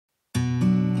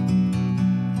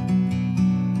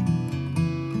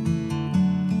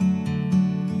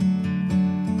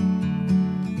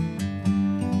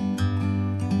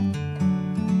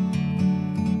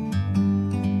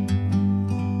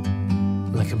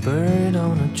bird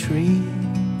on a tree.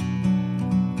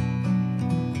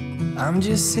 I'm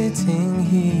just sitting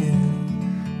here.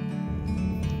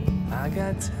 I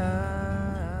got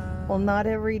time. Well, not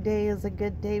every day is a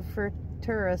good day for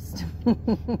tourists.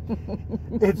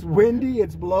 It's windy,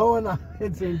 it's blowing,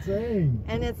 it's insane.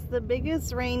 And it's the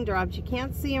biggest raindrops. You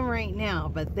can't see them right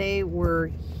now, but they were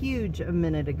huge a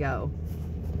minute ago.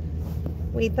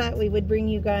 We thought we would bring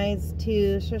you guys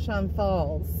to Shoshone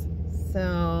Falls.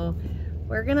 So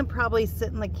we're gonna probably sit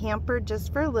in the camper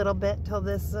just for a little bit till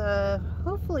this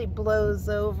hopefully blows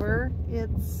over.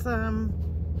 It's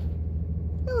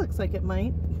it looks like it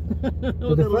might. But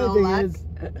the funny thing is,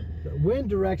 the wind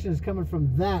direction is coming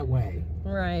from that way.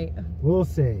 Right. We'll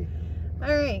see.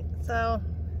 All right, so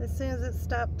as soon as it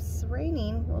stops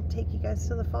raining, we'll take you guys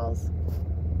to the falls.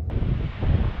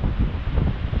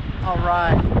 All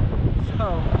right,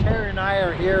 so Terry and I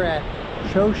are here at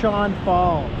Shoshone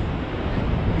Falls.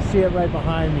 You see it right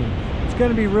behind me. It's going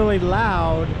to be really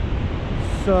loud,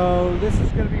 so this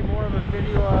is going to be more of a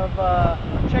video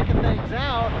of checking things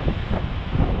out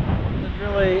than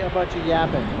really a bunch of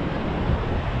yapping.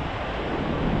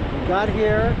 We got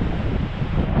here.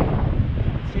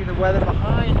 See the weather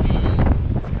behind me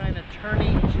is kind of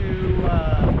turning to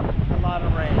a lot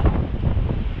of rain,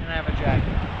 and I have a jacket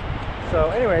on. So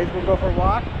anyways, we'll go for a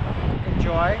walk,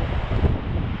 enjoy.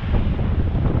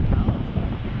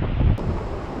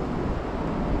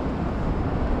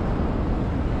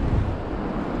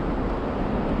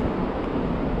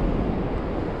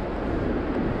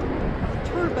 The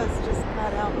tour bus just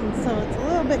got out, and so it's a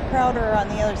little bit crowded on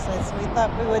the other side, so we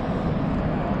thought we would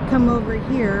come over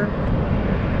here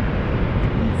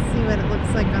and see what it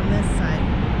looks like on this side.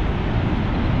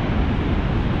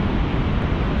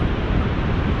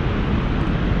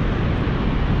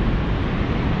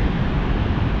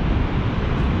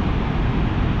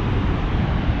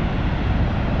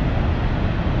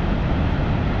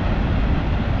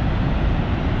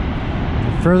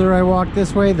 The further I walk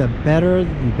this way, the better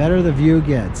the view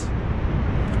gets.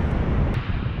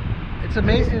 It's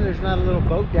amazing there's not a little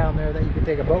boat down there that you can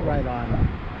take a boat ride on.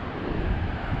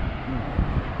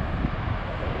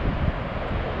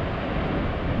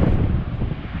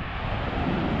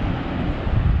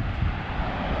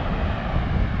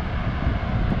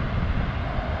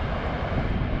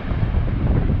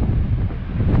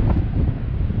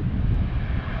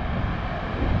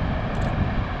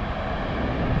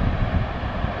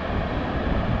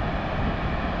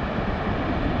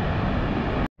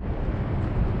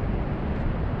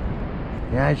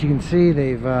 Yeah, as you can see,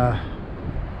 they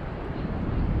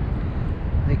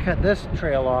cut this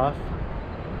trail off.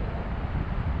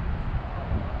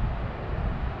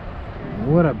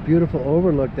 What a beautiful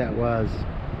overlook that was.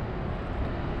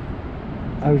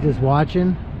 I was just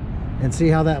watching and see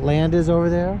how that land is over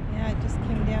there. Yeah, it just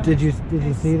came down. Did you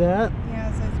see that?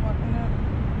 Yeah, as I was walking up.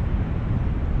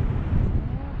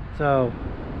 So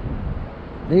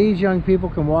these young people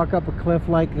can walk up a cliff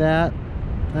like that.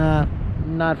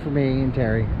 Not for me and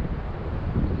Terry.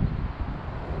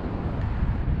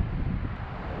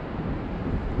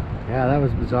 Yeah, that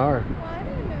was bizarre. Well, I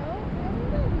don't know. I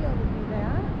might be able to do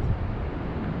that.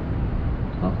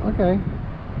 Oh, okay.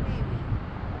 Maybe.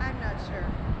 I'm not sure.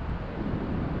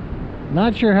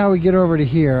 Not sure how we get over to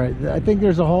here. I think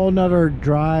there's a whole nother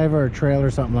drive or trail or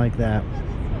something like that.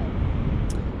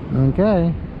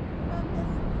 Okay.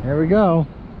 Here we go.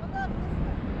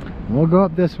 We'll go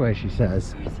up this way, she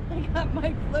says. I got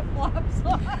my flip-flops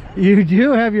on. You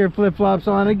do have your flip-flops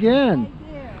on again.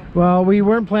 I do. Well, we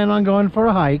weren't planning on going for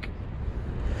a hike.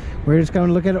 We're just going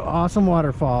to look at an awesome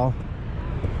waterfall.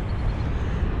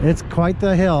 It's quite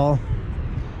the hill.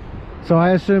 So I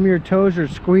assume your toes are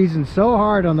squeezing so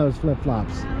hard on those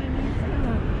flip-flops.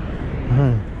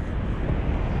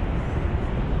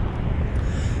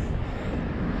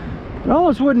 It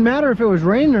almost wouldn't matter if it was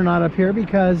raining or not up here,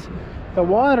 because the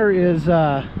water is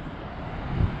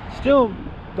still,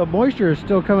 the moisture is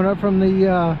still coming up from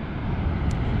the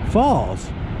falls.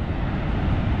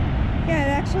 Yeah, it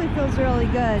actually feels really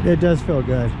good. It does feel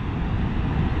good.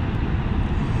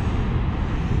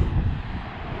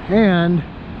 And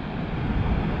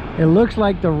it looks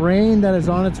like the rain that is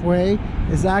on its way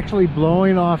is actually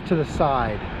blowing off to the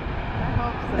side. I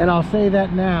hope so. And I'll say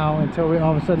that now until we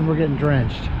all of a sudden we're getting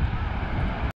drenched.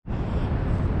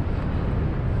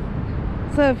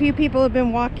 So a few people have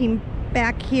been walking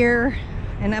back here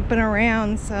and up and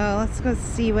around, so let's go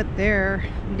see what they're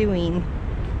doing.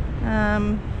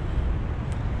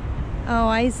 Oh,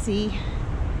 I see.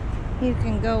 You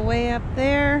can go way up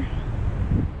there,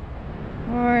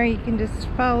 or you can just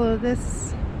follow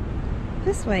this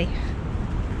way.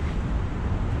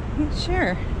 I'm not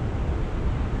sure.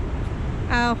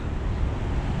 Oh,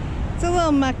 it's a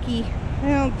little mucky. I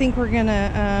don't think we're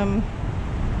gonna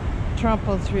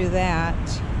trample through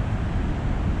that.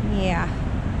 Yeah.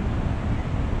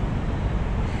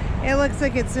 It looks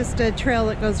like it's just a trail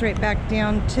that goes right back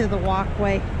down to the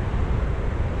walkway.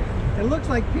 It looks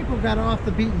like people got off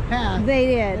the beaten path. They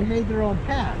did. And made their own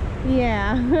path.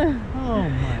 Yeah. Oh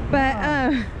my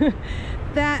God.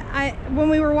 But when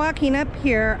we were walking up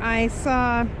here, I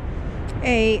saw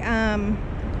a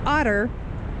otter,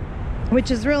 which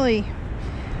is really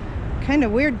kind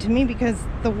of weird to me because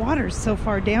the water's so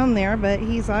far down there, but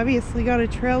he's obviously got a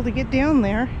trail to get down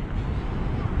there,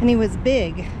 and he was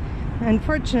big.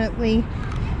 Unfortunately,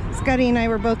 Scotty and I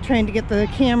were both trying to get the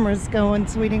cameras going,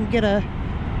 so we didn't get a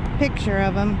picture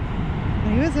of him.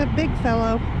 He was a big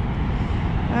fellow.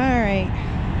 All right.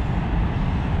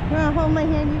 Well, hold my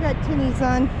hand. You got tinnies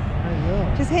on. I will.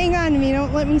 Just hang on to me.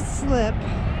 Don't let me slip.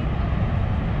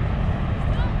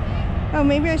 Oh,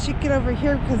 maybe I should get over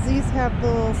here because these have the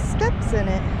little steps in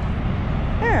it.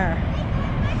 There.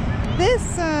 This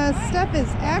stuff is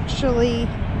actually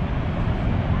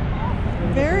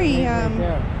very,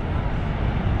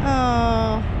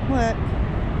 oh, look.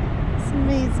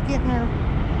 Somebody's getting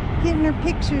her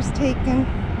pictures taken.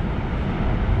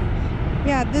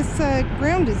 Yeah, this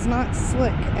ground is not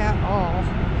slick at all.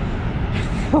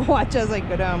 Watch as I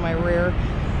go down my rear.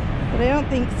 But I don't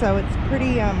think so. It's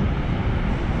pretty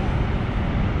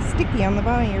sticky on the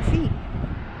bottom of your feet.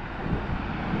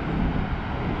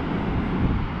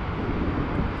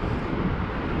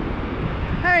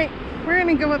 Alright, we're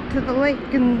gonna go up to the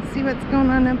lake and see what's going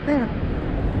on up there.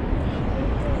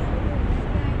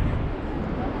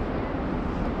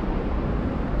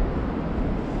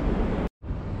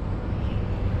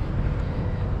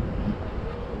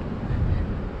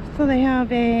 So they have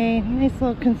a nice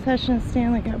little concession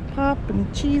stand. They got pop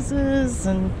and cheeses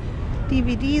and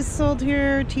DVDs sold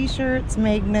here, t-shirts,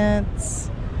 magnets,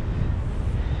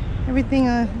 everything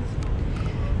a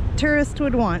tourist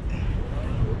would want,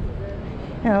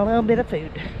 and a little bit of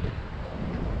food.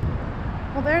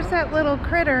 Well, there's that little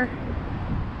critter,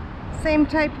 same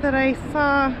type that I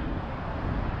saw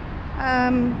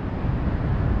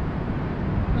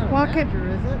walking.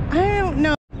 Is it? I don't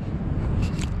know.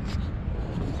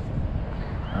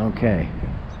 Okay.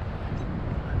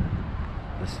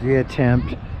 This is the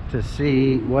attempt to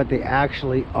see what they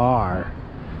actually are.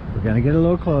 We're gonna get a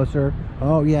little closer.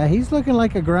 Oh yeah, he's looking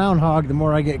like a groundhog the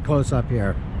more I get close up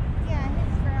here. Yeah,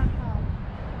 he's groundhog.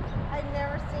 I've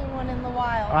never seen one in the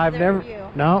wild. I've never.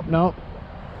 No.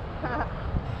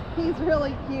 He's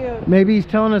really cute. Maybe he's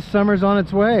telling us summer's on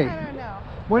its way. I don't know.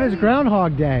 When is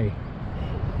Groundhog Day?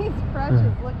 He's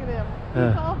precious. Look at him.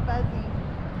 He's all fuzzy.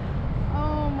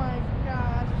 Oh my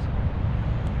gosh.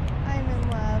 I'm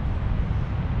in love.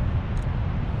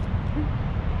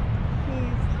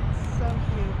 He's so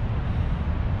cute.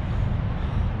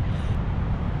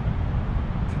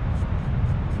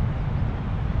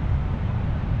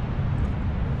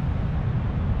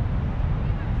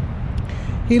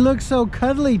 He looks so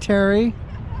cuddly, Terry.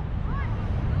 I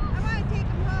want to take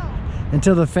him home.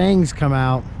 Until the fangs come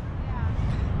out. Yeah.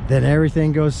 Then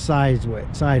everything goes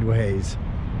sideways.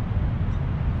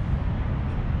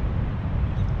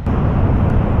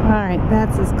 Alright,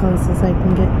 that's as close as I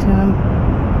can get to him.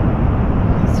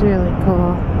 It's really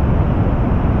cool.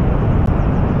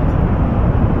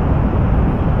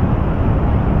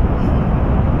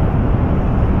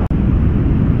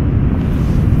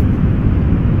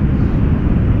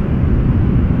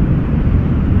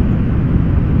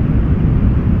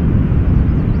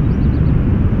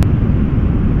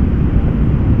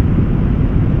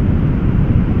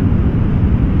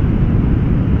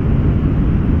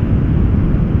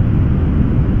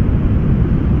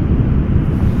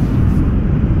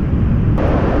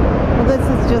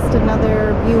 Just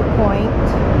another viewpoint.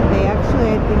 They actually,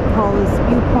 I think, call this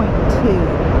viewpoint 2.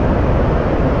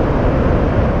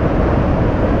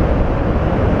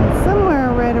 Somewhere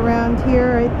right around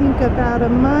here, I think about a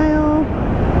mile,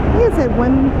 I think it's at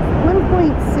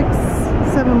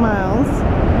 1.67 miles,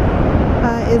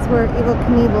 is where Evel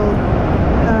Knievel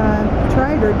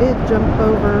tried or did jump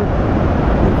over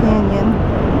the canyon.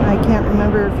 I can't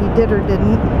remember if he did or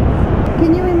didn't.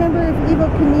 Can you remember if Evel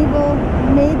Knievel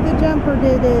made the jump or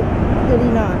did he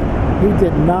not? He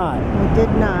did not. He did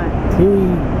not. He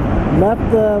left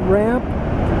the ramp,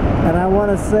 and I want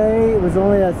to say it was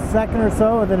only a second or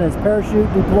so, and then his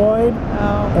parachute deployed,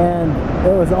 and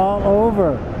it was all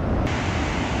over.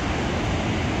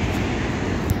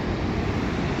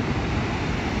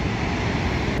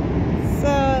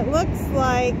 So it looks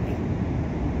like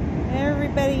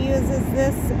everybody uses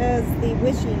this as the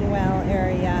wishing well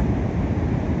area.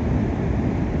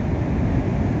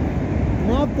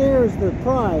 there is the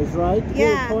prize, right? The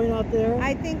Yeah. little coin out there?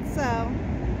 I think so.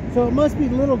 So it must be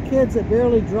little kids that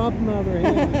barely drop them out of their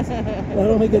hands. They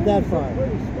only get that far. They're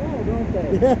pretty small, don't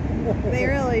they? Yeah. They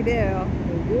really do.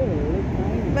 They do. They look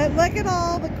tiny. But look at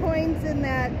all the coins in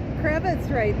that crevice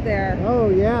right there. Oh,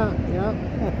 yeah. Yeah.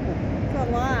 It's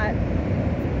a lot.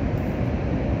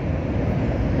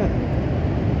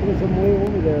 There's some way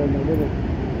over there in the little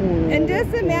corner. And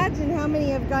just imagine how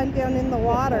many have gone down in the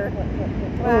water.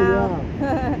 Oh, Wow.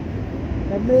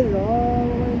 They made it all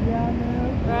the way down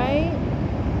there. Right?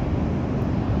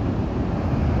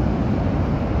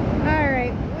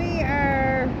 Alright, we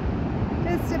are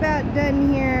just about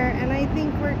done here, and I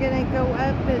think we're going to go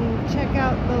up and check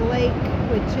out the lake,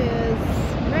 which is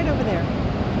right over there.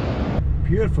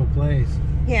 Beautiful place.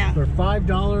 Yeah. For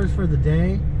 $5 for the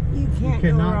day, You you can't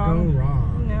cannot go go wrong.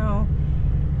 wrong. No.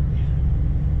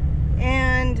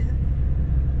 And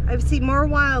I've seen more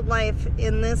wildlife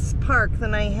in this park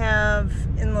than I have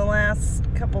in the last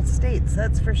couple states,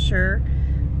 that's for sure.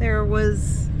 There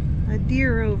was a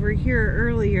deer over here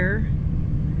earlier.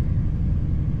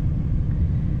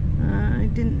 I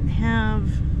didn't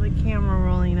have the camera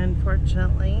rolling,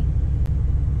 unfortunately.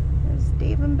 There's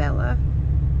Dave and Bella.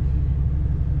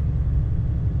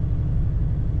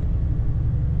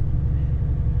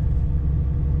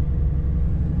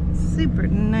 Super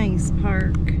nice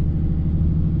park.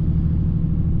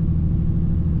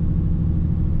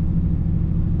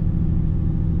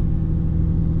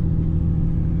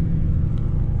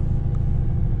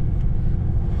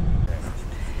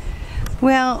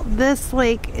 Well, this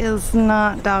lake is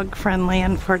not dog friendly,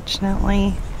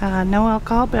 unfortunately. No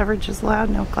alcohol beverages allowed,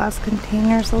 no glass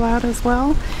containers allowed as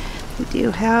well. We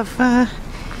do have a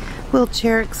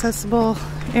wheelchair accessible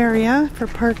area for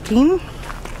parking.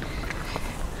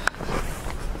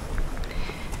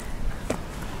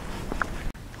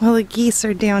 Well, the geese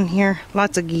are down here.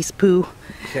 Lots of geese poo.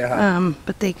 Yeah.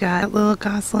 But they got little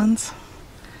goslings.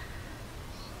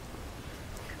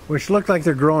 Which look like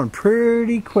they're growing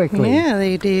pretty quickly. Yeah,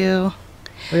 they do.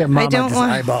 Look at Mama I don't just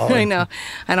want. eyeballing. I know.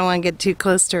 I don't want to get too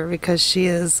close to her because she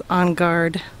is on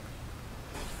guard.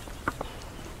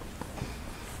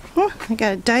 Oh, I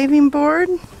got a diving board.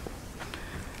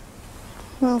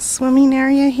 Little swimming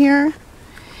area here.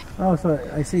 Oh, so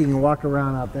I see you can walk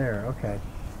around out there. Okay.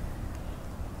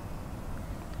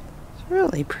 It's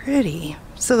really pretty.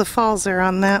 So the falls are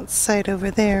on that side over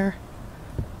there.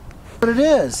 What it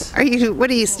is. Are you? What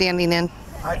are you standing in?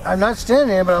 I'm not standing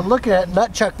there, but I'm looking at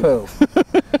nutchuck poo.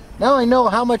 Now I know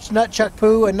how much nutchuck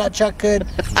poo a nutchuck could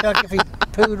chuck if he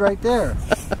pooed right there.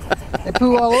 They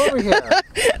poo all over here.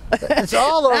 It's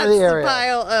all over the area. That's the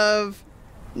pile of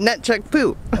nutchuck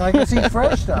poo. And I can see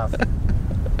fresh stuff.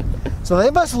 So they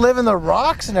must live in the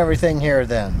rocks and everything here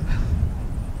then.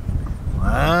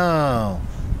 Wow.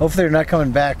 Hopefully they're not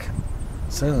coming back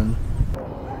soon.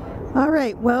 All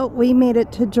right, well, we made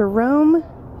it to Jerome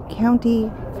County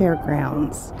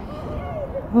Fairgrounds.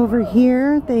 Over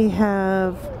here, they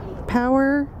have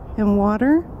power and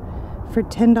water for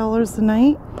 $10 a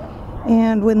night.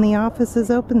 And when the office is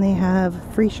open, they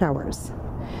have free showers.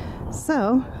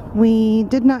 So, we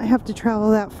did not have to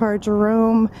travel that far.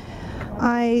 Jerome,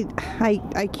 I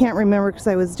can't remember because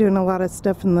I was doing a lot of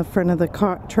stuff in the front of the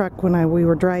truck when we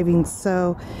were driving.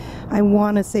 So, I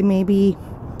want to say maybe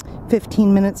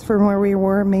 15 minutes from where we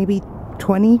were, maybe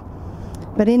 20.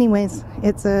 But anyways,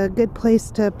 it's a good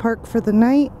place to park for the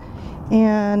night,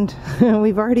 and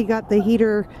we've already got the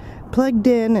heater plugged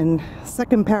in and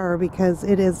sucking power because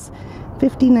it is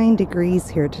 59 degrees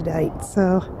here tonight.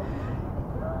 So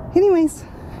anyways,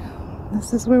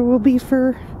 this is where we'll be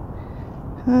for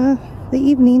the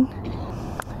evening.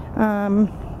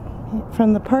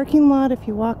 From the parking lot, if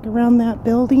you walk around that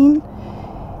building,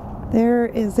 there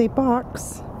is a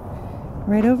box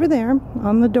right over there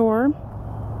on the door,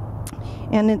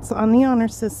 and it's on the honor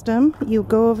system. You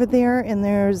go over there and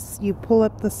you pull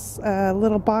up this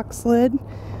little box lid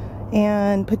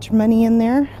and put your money in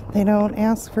there. They don't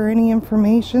ask for any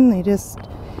information, they just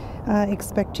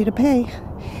expect you to pay.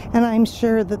 And I'm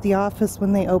sure that the office,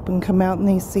 when they open, come out and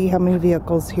they see how many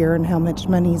vehicles here and how much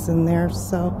money's in there.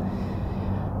 So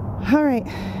alright,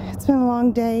 it's been a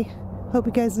long day. Hope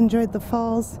you guys enjoyed the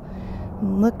falls.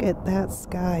 Look at that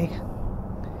sky.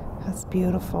 That's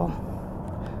beautiful.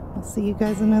 I'll see you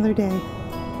guys another day.